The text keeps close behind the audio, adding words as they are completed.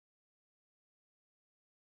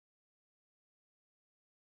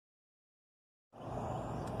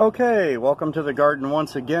Okay, welcome to the garden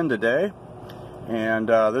once again today, and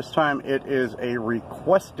this time it is a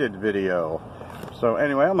requested video. So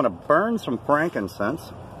anyway, I'm going to burn some frankincense.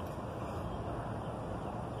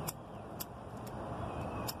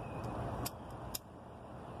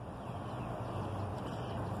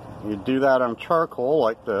 You do that on charcoal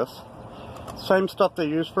like this. Same stuff they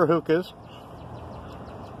use for hookahs.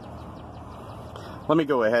 Let me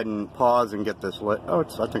go ahead and pause and get this lit. Oh,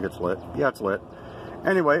 I think it's lit. Yeah, it's lit.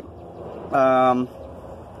 Anyway, yeah,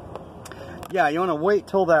 you want to wait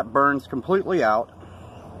till that burns completely out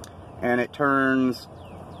and it turns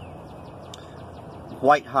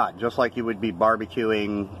white hot, just like you would be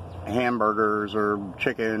barbecuing hamburgers or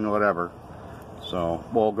chicken, whatever. So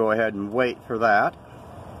we'll go ahead and wait for that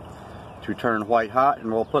to turn white hot,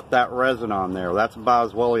 and we'll put that resin on there. That's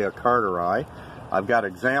Boswellia carteri. I've got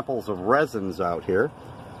examples of resins out here.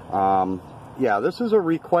 Yeah, this is a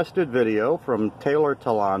requested video from Taylor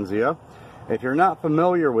Talanzia. If you're not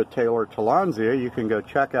familiar with Taylor Talanzia, you can go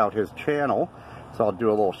check out his channel. So I'll do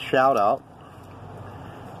a little shout out.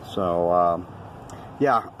 So,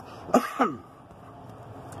 yeah.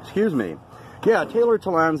 Excuse me. Yeah, Taylor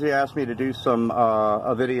Talanzia asked me to do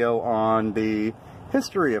a video on the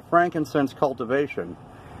history of frankincense cultivation.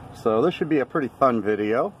 So this should be a pretty fun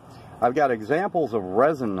video. I've got examples of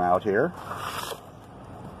resin out here.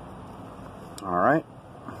 Alright.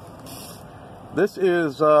 This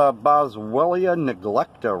is Boswellia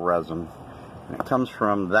neglecta resin. And it comes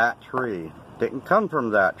from that tree. Didn't come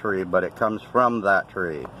from that tree, but it comes from that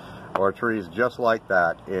tree. Or trees just like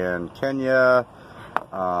that in Kenya,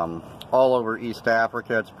 all over East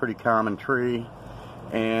Africa. It's a pretty common tree.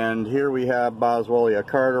 And here we have Boswellia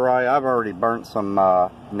carteri. I've already burnt some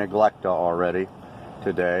neglecta already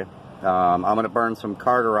today. I'm going to burn some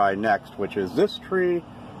carteri next, which is this tree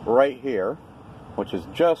right here, which is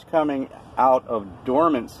just coming out of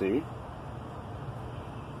dormancy.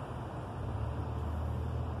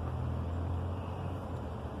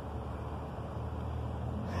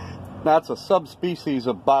 That's a subspecies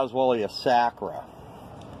of Boswellia sacra.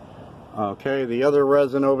 Okay, the other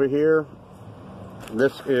resin over here,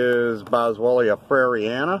 this is Boswellia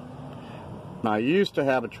freriana. Now, I used to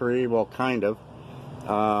have a tree, well, kind of.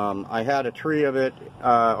 I had a tree of it,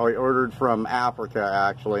 I ordered from Africa,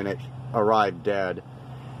 actually, and it arrived dead.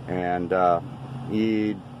 And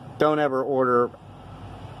you don't ever order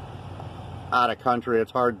out of country.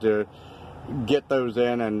 It's hard to get those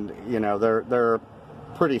in, and you know, they're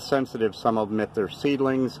pretty sensitive, some of them, if they're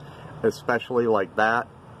seedlings, especially like that.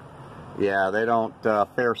 Yeah, they don't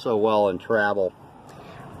fare so well in travel.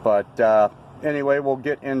 But anyway, we'll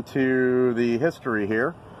get into the history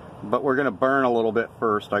here, but we're going to burn a little bit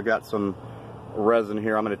first. I got some resin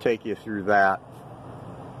here. I'm going to take you through that.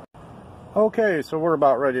 Okay, so we're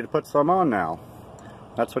about ready to put some on now.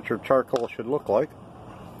 That's what your charcoal should look like.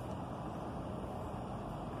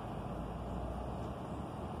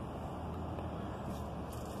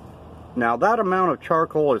 Now, that amount of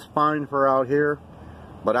charcoal is fine for out here,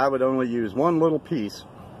 but I would only use one little piece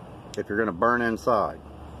if you're going to burn inside.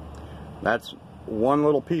 That's one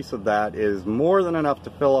little piece of that is more than enough to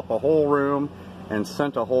fill up a whole room and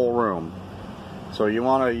scent a whole room. So you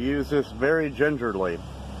want to use this very gingerly.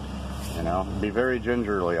 You know, be very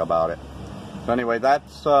gingerly about it. So anyway,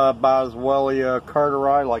 that's Boswellia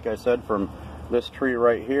carteri, like I said, from this tree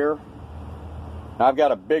right here. Now, I've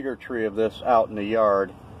got a bigger tree of this out in the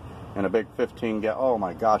yard, and a big 15-gallon. Oh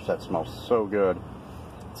my gosh, that smells so good.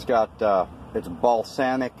 It's got it's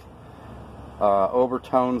balsamic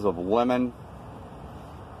overtones of lemon,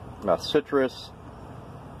 citrus,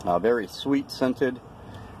 very sweet scented.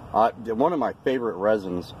 One of my favorite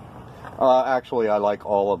resins. Actually, I like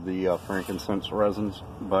all of the frankincense resins,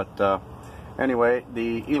 but anyway,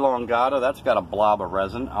 the elongata, that's got a blob of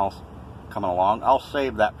resin coming along. I'll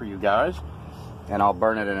save that for you guys, and I'll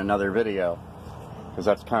burn it in another video, because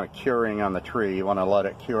that's kind of curing on the tree. You want to let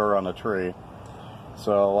it cure on the tree.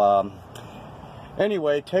 So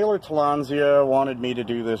anyway, Taylor Talanzia wanted me to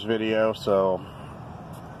do this video, so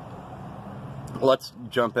let's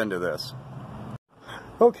jump into this.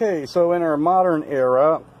 Okay, so in our modern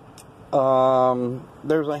era,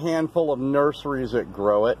 there's a handful of nurseries that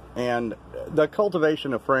grow it, and the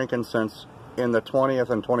cultivation of frankincense in the 20th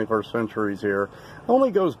and 21st centuries here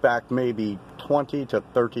only goes back maybe 20 to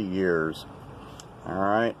 30 years.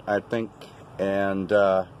 Alright, I think, and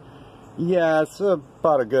yeah, it's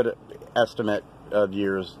about a good estimate of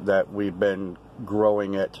years that we've been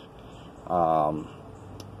growing it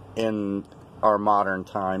in our modern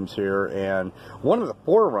times here. And one of the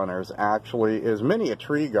forerunners actually is Many a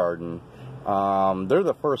Tree Garden. They're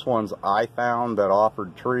the first ones I found that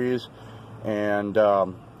offered trees, and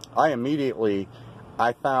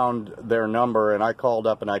I found their number and I called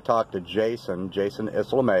up and I talked to Jason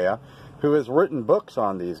Islamea, who has written books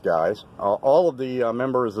on these guys. All of the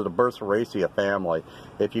members of the Burseraceae family.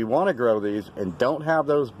 If you want to grow these and don't have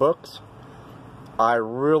those books, I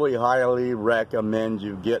really highly recommend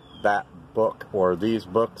you get that book or these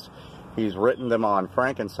books. He's written them on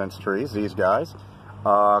frankincense trees, these guys.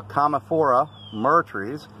 Commiphora myrrh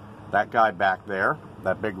trees, that guy back there,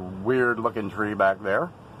 that big weird looking tree back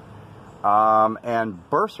there. And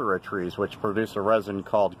Bursera trees, which produce a resin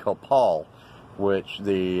called copal, which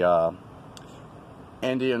the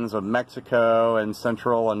Indians of Mexico and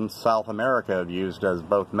Central and South America have used as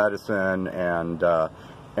both medicine and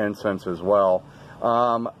incense as well.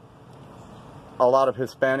 A lot of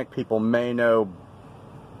Hispanic people may know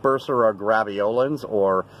Bursera graveolens,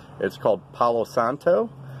 or it's called Palo Santo.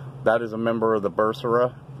 That is a member of the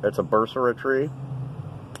Bursera. It's a Bursera tree.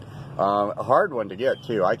 A hard one to get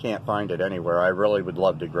too. I can't find it anywhere. I really would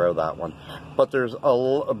love to grow that one. But there's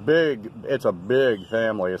it's a big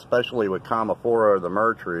family, especially with Commiphora or the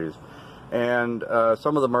myrrh trees. And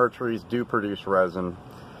some of the myrrh trees do produce resin.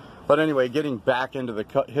 But anyway, getting back into the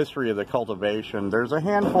history of the cultivation, there's a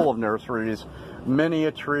handful of nurseries. Many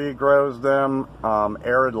a Tree grows them.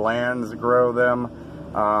 Arid Lands grow them.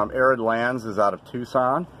 Arid Lands is out of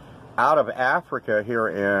Tucson. Out of Africa here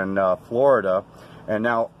in Florida. And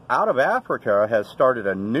now Out of Africa has started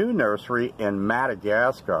a new nursery in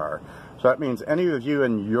Madagascar. So that means any of you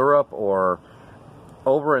in Europe or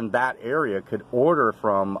over in that area could order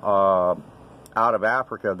from out of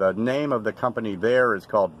Africa. The name of the company there is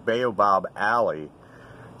called Baobab Alley.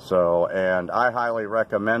 So, and I highly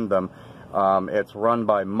recommend them. It's run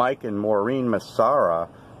by Mike and Maureen Massara,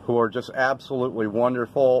 who are just absolutely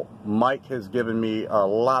wonderful. Mike has given me a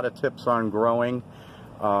lot of tips on growing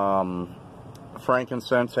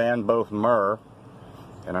frankincense and both myrrh.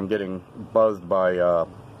 And I'm getting buzzed by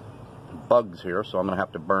bugs here, so I'm going to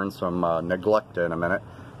have to burn some neglecta in a minute.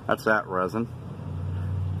 That's that resin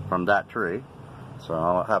from that tree. So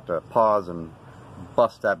I'll have to pause and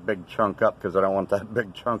bust that big chunk up because I don't want that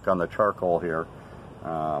big chunk on the charcoal here.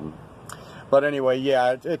 But anyway,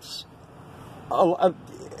 yeah, it's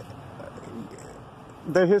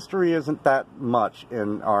the history isn't that much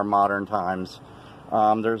in our modern times.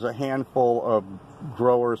 There's a handful of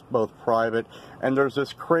growers, both private, and there's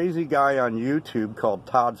this crazy guy on YouTube called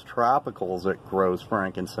Todd's Tropicals that grows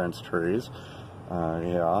frankincense trees.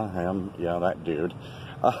 Yeah, that dude.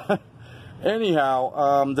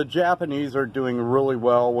 Anyhow, the Japanese are doing really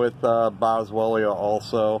well with Boswellia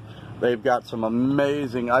also. They've got some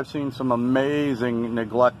amazing, I've seen some amazing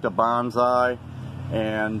neglecta bonsai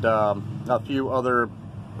and a few other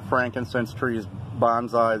frankincense trees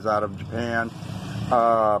bonsais out of Japan.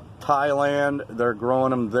 Thailand, they're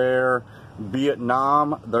growing them there.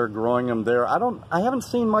 Vietnam, they're growing them there. I haven't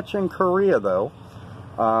seen much in Korea though.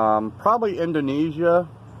 Probably Indonesia,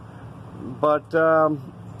 but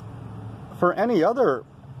for any other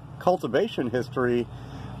cultivation history,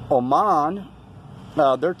 Oman,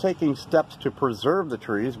 they're taking steps to preserve the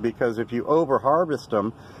trees, because if you over-harvest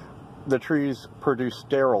them, the trees produce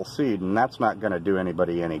sterile seed, and that's not going to do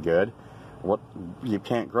anybody any good. You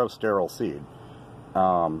can't grow sterile seed.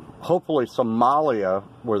 Hopefully Somalia,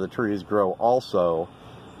 where the trees grow also,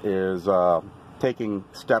 is taking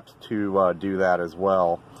steps to do that as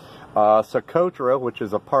well. Socotra, which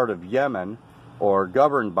is a part of Yemen, or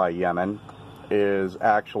governed by Yemen, is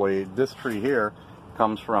actually, this tree here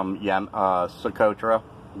comes from Socotra.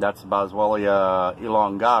 That's Boswellia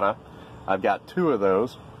elongata. I've got two of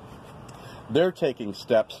those. They're taking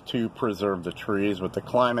steps to preserve the trees with the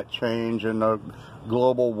climate change and the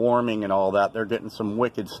global warming and all that. They're getting some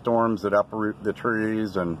wicked storms that uproot the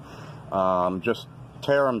trees and just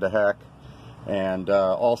tear them to heck. And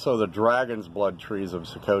also the dragon's blood trees of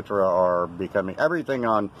Socotra are becoming, everything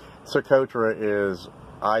on Socotra is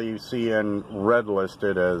IUCN red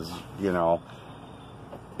listed as, you know,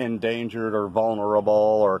 endangered or vulnerable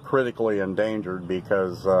or critically endangered,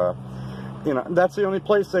 because you know, that's the only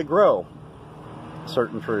place they grow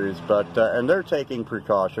certain trees. But and they're taking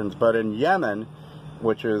precautions. But in Yemen,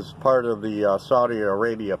 which is part of the Saudi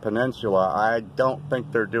Arabia Peninsula, I don't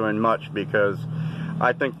think they're doing much, because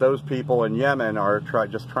I think those people in Yemen are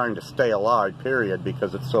just trying to stay alive, period,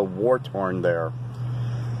 because it's so war-torn there.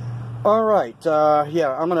 Alright,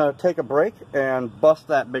 yeah, I'm going to take a break and bust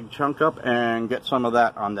that big chunk up and get some of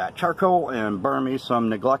that on that charcoal and burn me some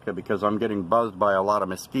neglecta, because I'm getting buzzed by a lot of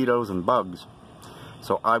mosquitoes and bugs.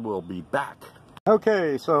 So I will be back.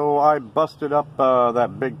 Okay, so I busted up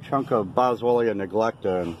that big chunk of Boswellia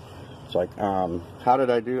neglecta, and it's like, how did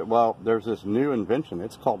I do it? Well, there's this new invention.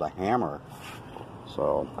 It's called a hammer.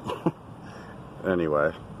 So,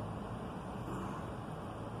 anyway.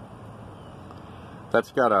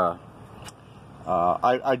 That's got a...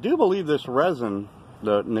 I do believe this resin,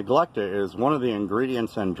 the Neglecta, is one of the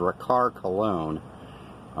ingredients in Drakkar cologne.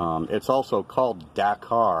 It's also called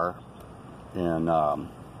Dakar in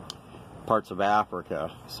parts of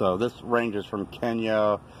Africa. So this ranges from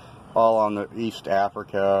Kenya, all on the East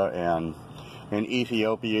Africa, and in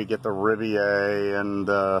Ethiopia you get the Rivier and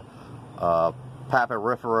the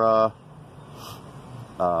Papyrifera.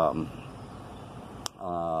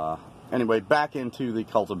 Anyway, back into the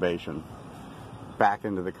cultivation.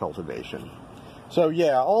 So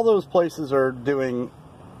yeah, all those places are doing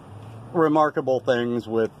remarkable things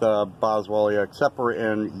with Boswellia, except for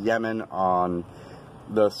in Yemen on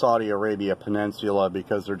the Saudi Arabia Peninsula,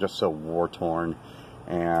 because they're just so war-torn.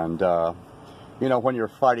 And, you know, when you're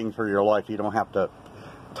fighting for your life, you don't have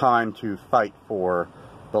time to fight for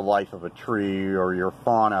the life of a tree or your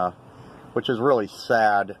fauna, which is really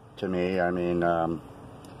sad to me. I mean,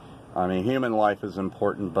 human life is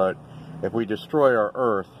important, but if we destroy our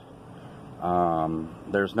earth,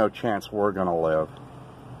 there's no chance we're going to live.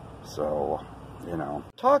 So, you know.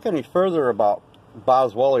 Talk any further about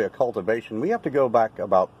Boswellia cultivation, we have to go back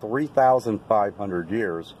about 3,500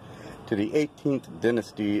 years to the 18th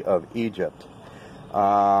dynasty of Egypt.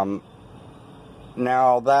 Now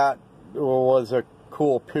that was a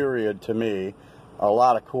cool period to me. A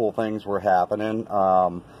lot of cool things were happening.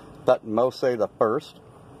 Thutmose the First.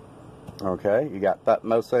 Okay, you got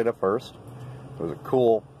Thutmose the First. It was a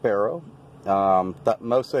cool pharaoh.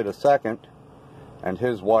 Thutmose the Second and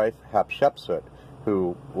his wife Hatshepsut,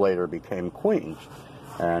 who later became queen,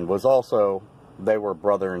 and was also, they were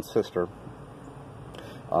brother and sister.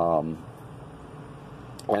 And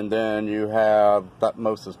then you have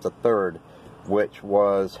Thutmose III, which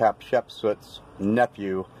was Hatshepsut's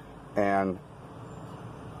nephew and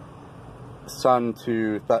son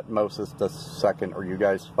to Thutmose II. Are you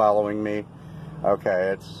guys following me?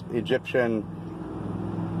 Okay, it's Egyptian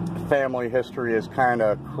family history is kind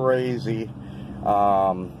of crazy.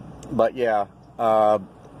 But yeah,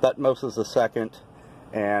 Thutmose II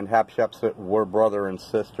and Hatshepsut were brother and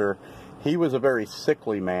sister. He was a very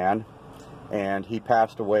sickly man, and he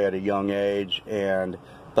passed away at a young age, and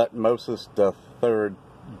Thutmose III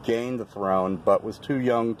gained the throne, but was too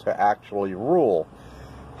young to actually rule.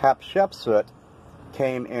 Hatshepsut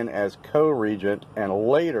came in as co-regent and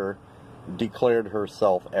later declared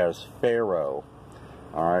herself as pharaoh.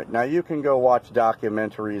 Alright, now you can go watch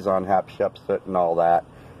documentaries on Hatshepsut and all that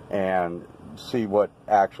and see what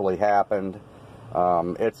actually happened.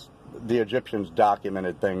 The Egyptians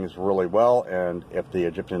documented things really well, and if the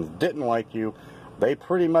Egyptians didn't like you, they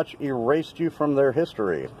pretty much erased you from their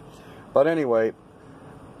history. But anyway,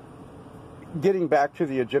 getting back to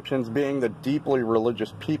the Egyptians being the deeply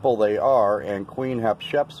religious people they are, and Queen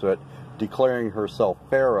Hatshepsut declaring herself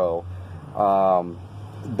pharaoh,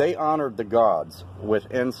 they honored the gods with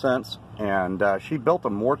incense, and she built a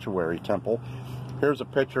mortuary temple. Here's a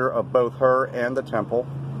picture of both her and the temple.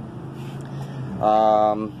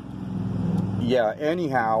 Yeah,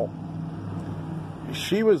 anyhow,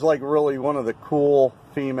 she was like really one of the cool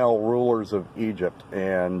female rulers of Egypt,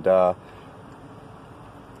 and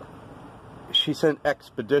she sent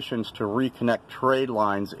expeditions to reconnect trade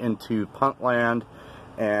lines into Puntland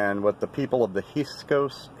and with the people of the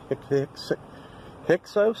Hyksos,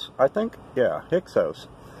 I think? Yeah, Hyksos.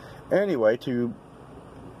 Anyway, to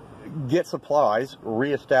get supplies,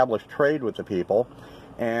 reestablish trade with the people,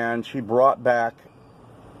 and she brought back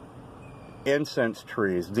incense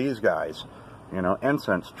trees, these guys, you know,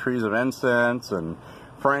 incense, trees of incense and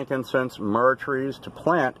frankincense, myrrh trees to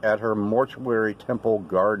plant at her mortuary temple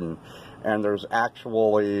garden. And there's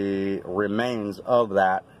actually remains of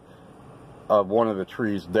that, of one of the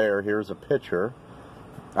trees there. Here's a picture.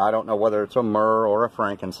 I don't know whether it's a myrrh or a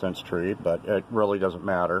frankincense tree, but it really doesn't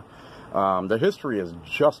matter. The history is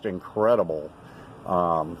just incredible.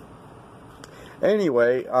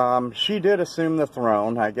 Anyway, she did assume the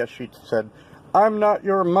throne. I guess she said, "I'm not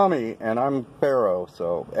your mummy, and I'm pharaoh."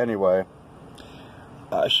 So anyway,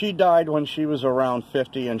 she died when she was around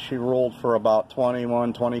 50, and she ruled for about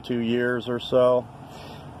 21, 22 years or so.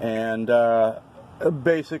 And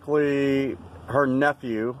basically, her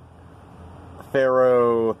nephew,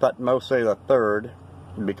 Pharaoh Thutmose III,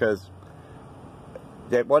 because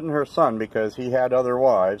it wasn't her son, because he had other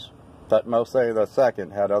wives. Thutmose II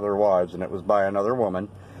had other wives, and it was by another woman.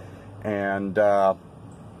 And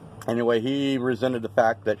anyway, he resented the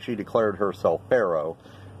fact that she declared herself pharaoh.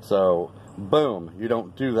 So, boom, you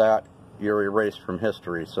don't do that, you're erased from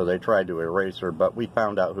history. So they tried to erase her, but we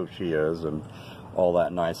found out who she is, and all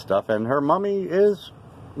that nice stuff. And her mummy is,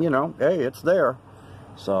 you know, hey, it's there.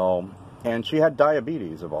 So, and she had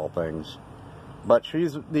diabetes of all things. But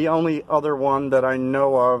she's the only other one that I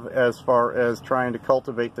know of as far as trying to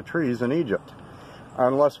cultivate the trees in Egypt.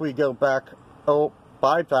 Unless we go back,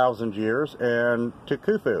 5,000 years and to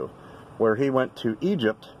Khufu, where he went to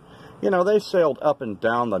Egypt. You know, they sailed up and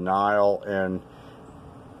down the Nile, and,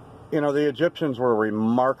 you know, the Egyptians were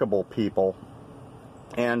remarkable people.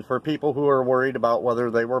 And for people who are worried about whether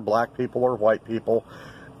they were black people or white people,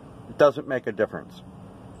 it doesn't make a difference.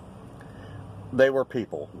 They were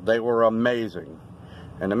people. They were amazing.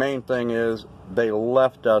 And the main thing is, they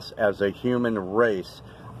left us as a human race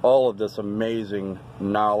all of this amazing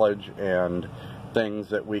knowledge and things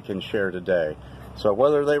that we can share today. So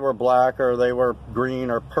whether they were black or they were green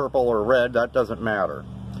or purple or red, that doesn't matter.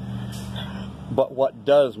 But what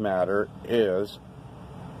does matter is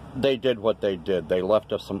they did what they did. They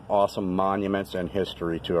left us some awesome monuments and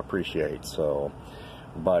history to appreciate. So,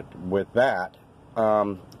 but with that,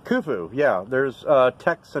 Khufu, yeah, there's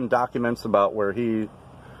texts and documents about where he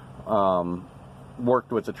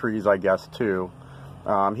worked with the trees, I guess, too.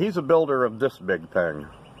 He's a builder of this big thing.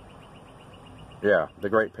 Yeah, the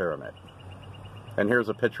Great Pyramid. And here's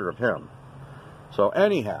a picture of him. So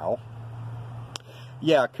anyhow,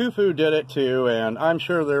 yeah, Khufu did it too, and I'm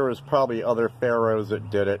sure there was probably other pharaohs that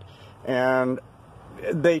did it. And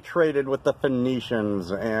they traded with the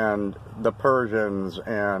Phoenicians and the Persians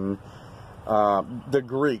and the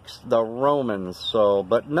Greeks, the Romans. So,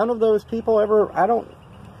 but none of those people ever,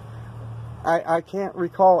 I can't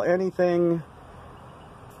recall anything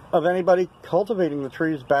of anybody cultivating the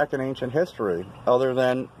trees back in ancient history, other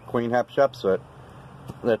than Queen Hatshepsut,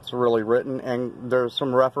 that's really written, and there's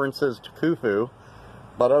some references to Khufu,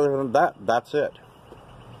 but other than that, that's it.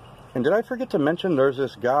 And did I forget to mention there's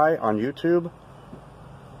this guy on YouTube,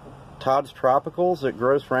 Todd's Tropicals, that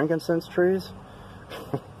grows frankincense trees?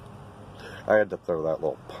 I had to throw that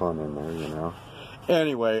little pun in there, you know.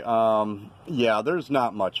 Anyway, yeah, there's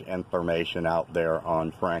not much information out there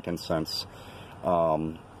on frankincense.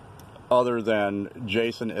 Other than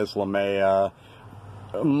Jason Islamea,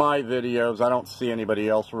 my videos, I don't see anybody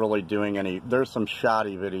else really doing any. There's some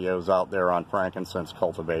shoddy videos out there on frankincense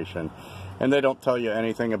cultivation, and they don't tell you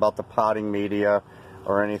anything about the potting media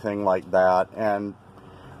or anything like that. And,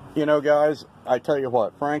 you know, guys, I tell you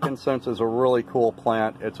what, frankincense is a really cool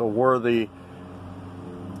plant. It's a worthy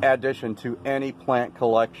addition to any plant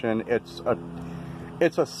collection. It's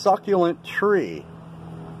a succulent tree,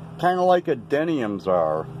 kind of like adeniums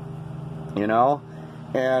are. You know,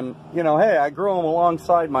 and, you know, hey, I grow them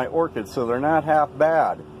alongside my orchids, so they're not half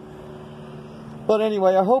bad. But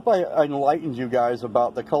anyway, I hope I enlightened you guys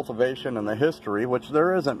about the cultivation and the history, which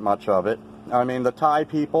there isn't much of it. I mean, the Thai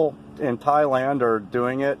people in Thailand are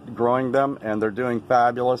doing it, growing them, and they're doing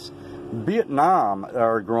fabulous. Vietnam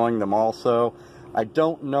are growing them also. I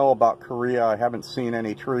don't know about Korea. I haven't seen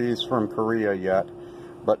any trees from Korea yet.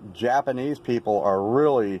 But Japanese people are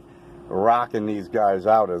really rocking these guys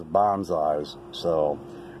out as bonsais, so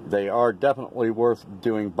they are definitely worth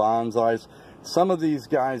doing bonsais. Some of these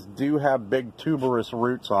guys do have big tuberous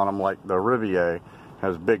roots on them, like the Rivier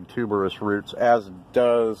has big tuberous roots, as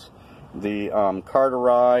does the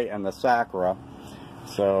Carteri and the Sacra.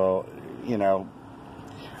 So, you know,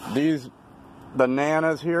 the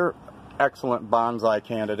Nanas here, excellent bonsai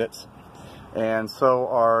candidates, and so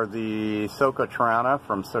are the Socotrana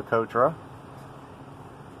from Socotra.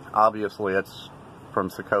 Obviously, it's from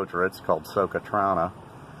Socotra. It's called Socotrana.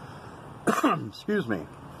 Excuse me.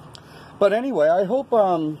 But anyway, I hope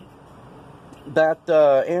that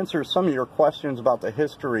answers some of your questions about the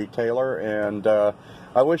history, Taylor. And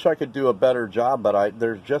I wish I could do a better job, but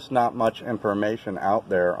there's just not much information out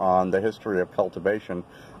there on the history of cultivation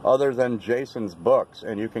other than Jason's books.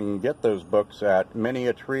 And you can get those books at Mini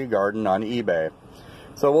a Tree Garden on eBay.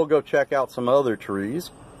 So we'll go check out some other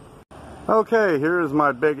trees. Okay, here is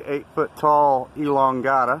my big 8-foot tall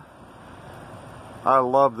elongata. I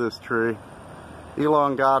love this tree.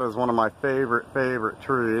 Elongata is one of my favorite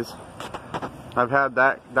trees. I've had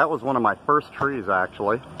that was one of my first trees,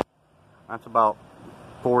 actually. That's about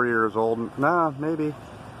 4 years old. Nah, maybe.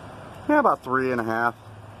 Yeah, about 3.5.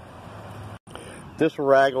 This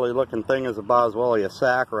raggedy looking thing is a Boswellia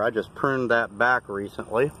sacra. I just pruned that back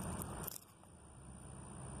recently.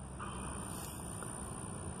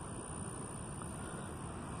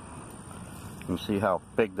 You can see how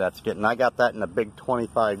big that's getting. I got that in a big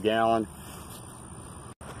 25 gallon.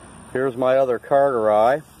 Here's my other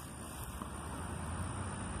Carteri.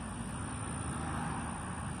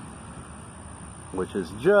 Which is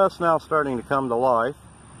just now starting to come to life.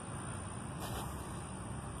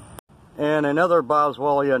 And another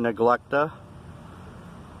Boswellia neglecta,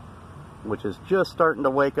 which is just starting to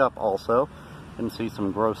wake up also. You can see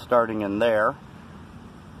some growth starting in there.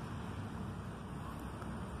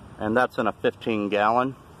 And that's in a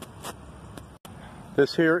 15-gallon.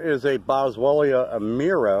 This here is a Boswellia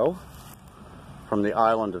amiro from the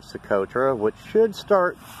island of Socotra, which should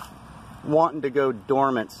start wanting to go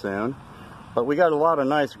dormant soon. But we got a lot of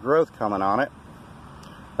nice growth coming on it.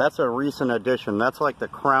 That's a recent addition. That's like the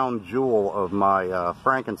crown jewel of my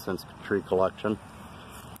frankincense tree collection.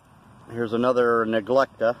 Here's another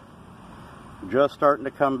neglecta, just starting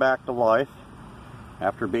to come back to life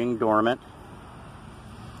after being dormant.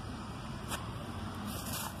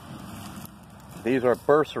 These are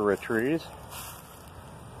bursera trees,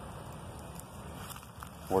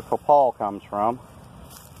 where copal comes from.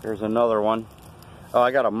 Here's another one. Oh,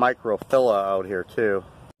 I got a microphylla out here too.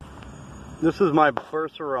 This is my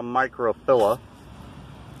bursera microphylla.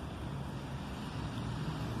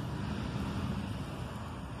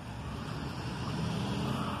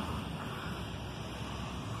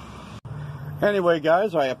 Anyway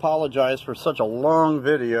guys, I apologize for such a long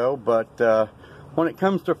video, but when it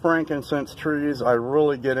comes to frankincense trees, I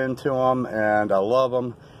really get into them and I love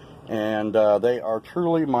them, and they are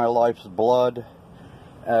truly my life's blood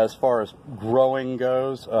as far as growing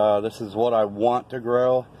goes. This is what I want to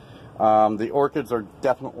grow. The orchids are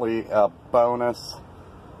definitely a bonus,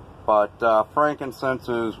 but frankincense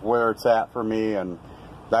is where it's at for me, and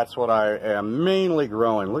that's what I am mainly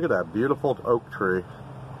growing. Look at that beautiful oak tree.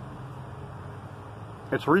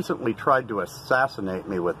 It's recently tried to assassinate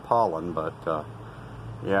me with pollen, but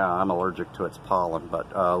yeah, I'm allergic to its pollen.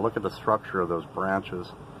 But look at the structure of those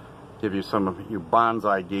branches. Give you some of you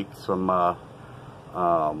bonsai geeks some.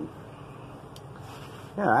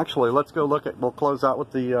 Yeah, actually, let's go look at. We'll close out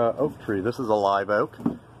with the oak tree. This is a live oak,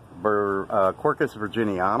 Quercus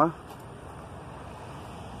virginiana.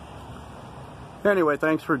 Anyway,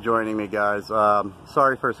 thanks for joining me, guys.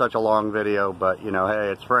 Sorry for such a long video, but you know, hey,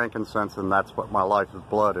 it's frankincense, and that's what my life's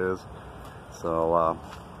blood is. So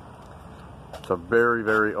it's a very,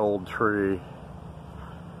 very old tree.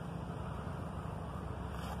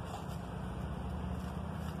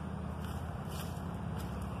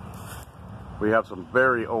 We have some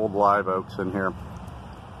very old live oaks in here.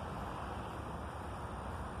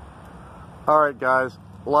 Alright guys,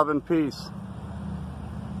 love and peace.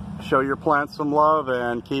 Show your plants some love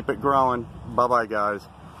and keep it growing. Bye-bye guys.